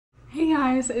Hey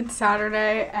guys, it's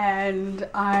Saturday and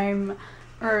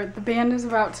the band is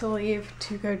about to leave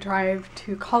to go drive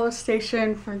to College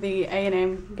Station for the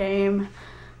A&M game.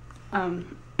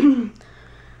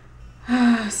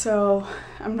 So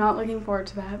I'm not looking forward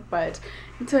to that, but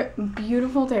it's a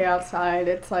beautiful day outside.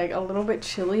 It's like a little bit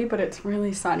chilly, but it's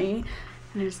really sunny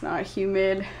and it's not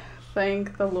humid,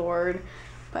 thank the Lord.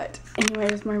 But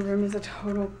anyways, my room is a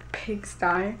total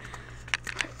pigsty,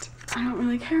 but I don't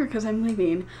really care because I'm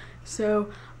leaving. So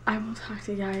I will talk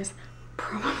to you guys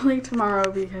probably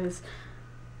tomorrow because,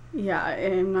 yeah,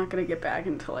 I'm not going to get back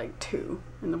until like 2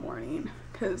 in the morning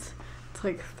because it's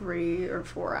like 3 or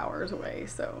 4 hours away,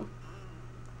 so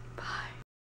bye.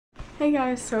 Hey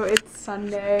guys, so it's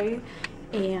Sunday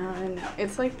and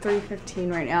it's like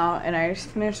 3:15 right now, and I just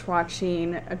finished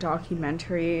watching a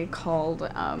documentary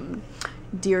called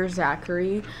Dear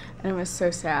Zachary, and it was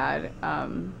so sad.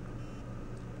 Oh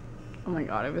my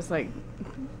god, it was like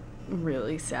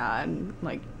really sad,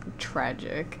 like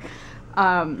tragic.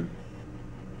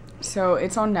 So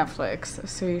it's on Netflix,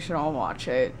 so you should all watch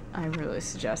it. I really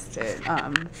suggest it.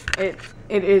 It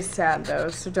is sad though,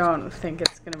 so don't think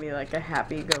it's gonna be like a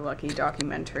happy-go-lucky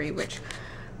documentary, which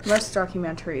most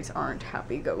documentaries aren't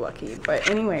happy-go-lucky. But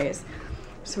anyways,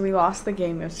 so we lost the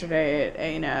game yesterday at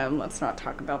A&M. Let's not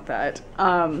talk about that.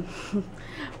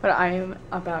 But I am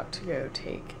about to go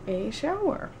take a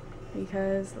shower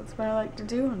because that's what I like to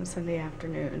do on Sunday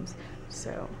afternoons.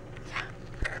 So yeah.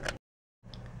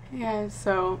 Hey guys,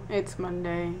 so it's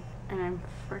Monday and I'm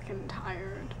freaking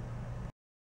tired.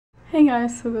 Hey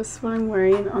guys, so this is what I'm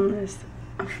wearing on this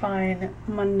fine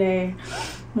Monday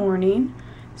morning.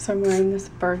 So I'm wearing this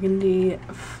burgundy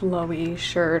flowy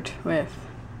shirt with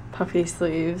puffy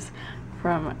sleeves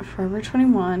from Forever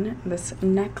 21. This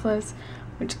necklace,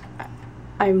 which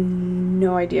I have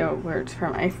no idea where it's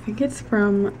from. I think it's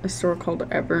from a store called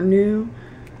Evernew.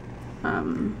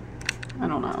 I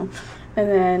don't know. And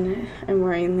then I'm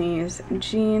wearing these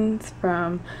jeans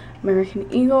from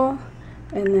American Eagle,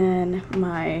 and then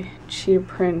my cheetah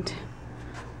print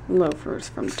loafers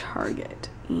from Target.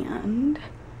 And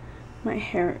my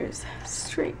hair is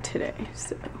straight today,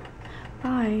 so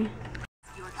bye.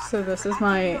 So this is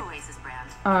my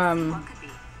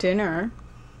dinner.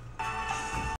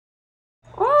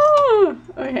 Oh,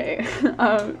 okay.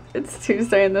 It's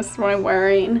Tuesday and this is what I'm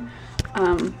wearing.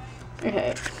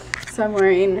 Okay, so I'm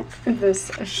wearing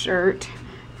this shirt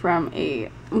from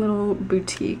a little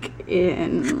boutique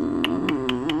in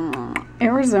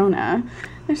Arizona.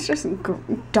 It's just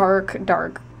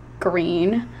dark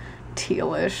green,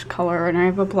 tealish color, and I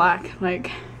have a black like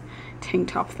tank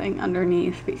top thing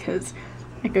underneath because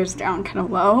it goes down kind of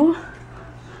low.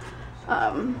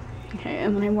 Okay,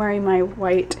 and then I'm wearing my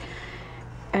white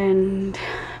and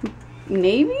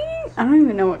navy, I don't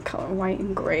even know what color, white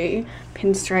and gray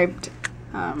pinstriped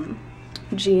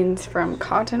jeans from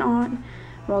Cotton On,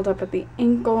 rolled up at the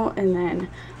ankle, and then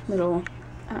little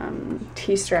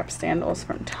T-strap sandals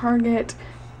from Target.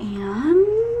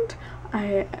 And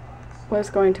I was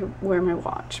going to wear my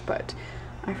watch, but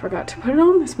I forgot to put it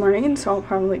on this morning, so I'll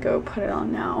probably go put it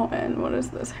on now. And what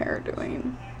is this hair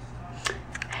doing?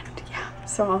 And yeah,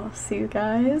 so I'll see you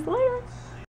guys later.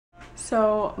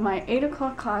 So my 8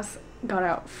 o'clock class got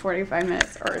out 45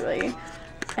 minutes early,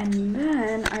 and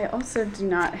then I also do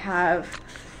not have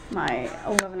my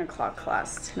 11 o'clock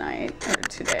class tonight or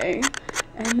today,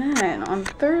 and then on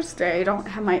Thursday I don't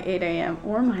have my 8 a.m.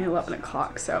 or my 11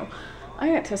 o'clock, so I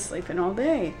get to sleep in all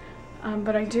day.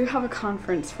 But I do have a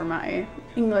conference for my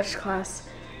English class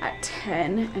at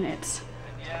 10, and it's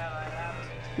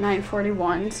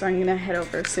 9:41, so I'm gonna head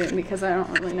over soon because I don't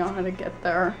really know how to get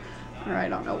there, or I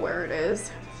don't know where it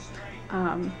is.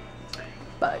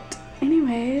 But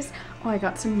anyways, oh, I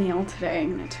got some meal today.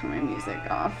 I'm gonna turn my music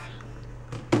off.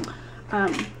 I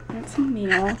got some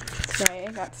meal today.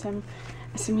 I got some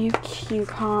SMU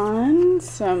Qcon,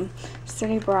 some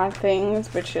Steady Broad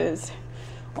Things, which is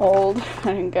old.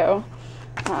 I didn't go.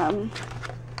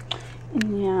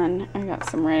 And I got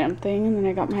some random thing, and then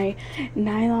I got my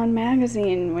Nylon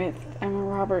magazine with Emma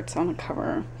Roberts on the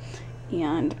cover.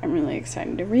 And I'm really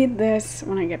excited to read this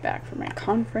when I get back from my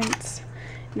conference.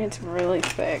 And it's really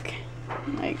thick,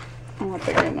 like a lot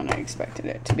bigger than I expected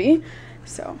it to be.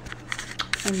 So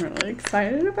I'm really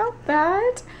excited about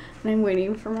that. And I'm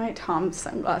waiting for my Tom's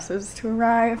sunglasses to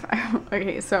arrive.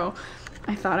 Okay, so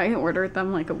I thought I ordered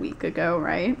them like a week ago,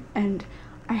 right? And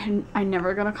I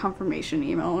never got a confirmation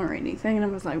email or anything, and I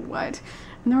was like, what?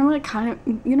 And they were like kind of,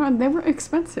 you know, they were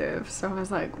expensive, so I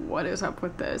was like, what is up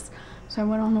with this? So I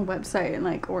went on the website and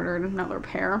like ordered another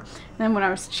pair, and then when I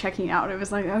was checking out, it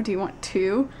was like, oh, do you want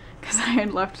 2? Because I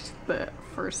had left the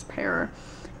first pair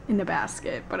in the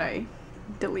basket, but I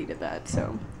deleted that,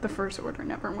 so the first order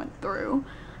never went through.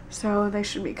 So they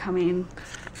should be coming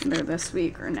either this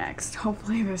week or next.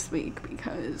 Hopefully this week,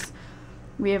 because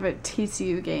we have a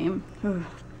TCU game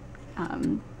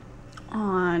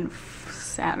on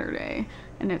Saturday,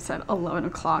 and it's at 11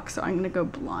 o'clock, so I'm gonna go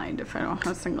blind if I don't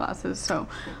have sunglasses. So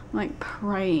I'm like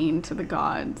praying to the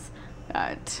gods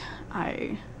that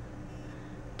I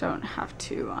don't have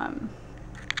to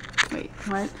wait,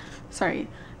 what? Sorry,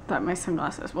 that my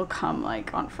sunglasses will come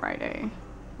like on Friday,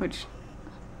 which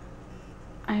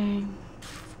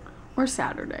or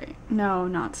Saturday. No,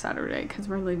 not Saturday, because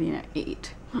we're leaving at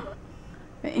 8. But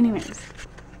anyways,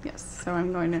 yes, so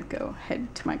I'm going to go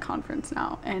head to my conference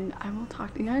now, and I will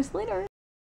talk to you guys later.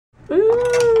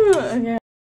 Ooh, okay.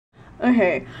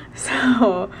 Okay,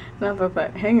 so now that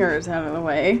that hanger is out of the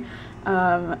way,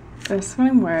 this is what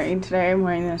I'm wearing today. I'm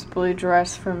wearing this blue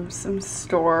dress from some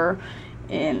store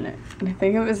in, I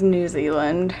think it was New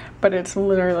Zealand, but it's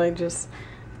literally just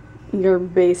your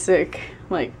basic,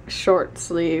 like, short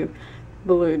sleeve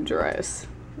blue dress.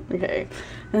 Okay,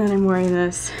 and then I'm wearing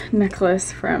this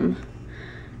necklace from,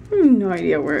 I have no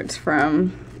idea where it's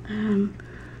from.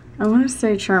 I want to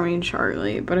say Charming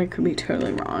Charlie, but I could be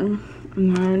totally wrong.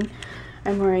 And then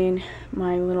I'm wearing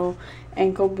my little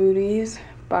ankle booties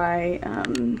by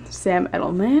Sam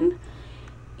Edelman,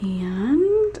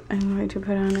 and I'm going to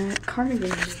put on a cardigan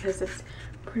because it's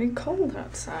pretty cold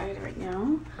outside right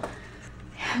now.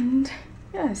 And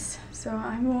yes, so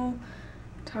I will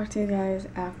talk to you guys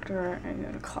after I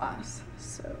go to class.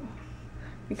 So,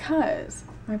 because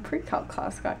my pre-calc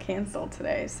class got canceled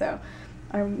today, so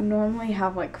I normally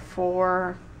have like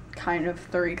 4, kind of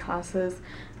 3 classes.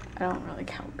 I don't really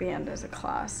count band as a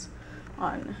class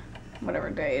on whatever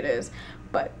day it is,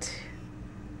 but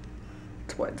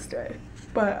it's Wednesday.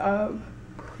 But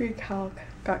pre-calc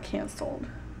got canceled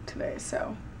today,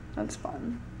 so that's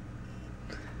fun.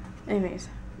 Anyways,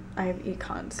 I have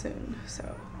econ soon,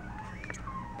 so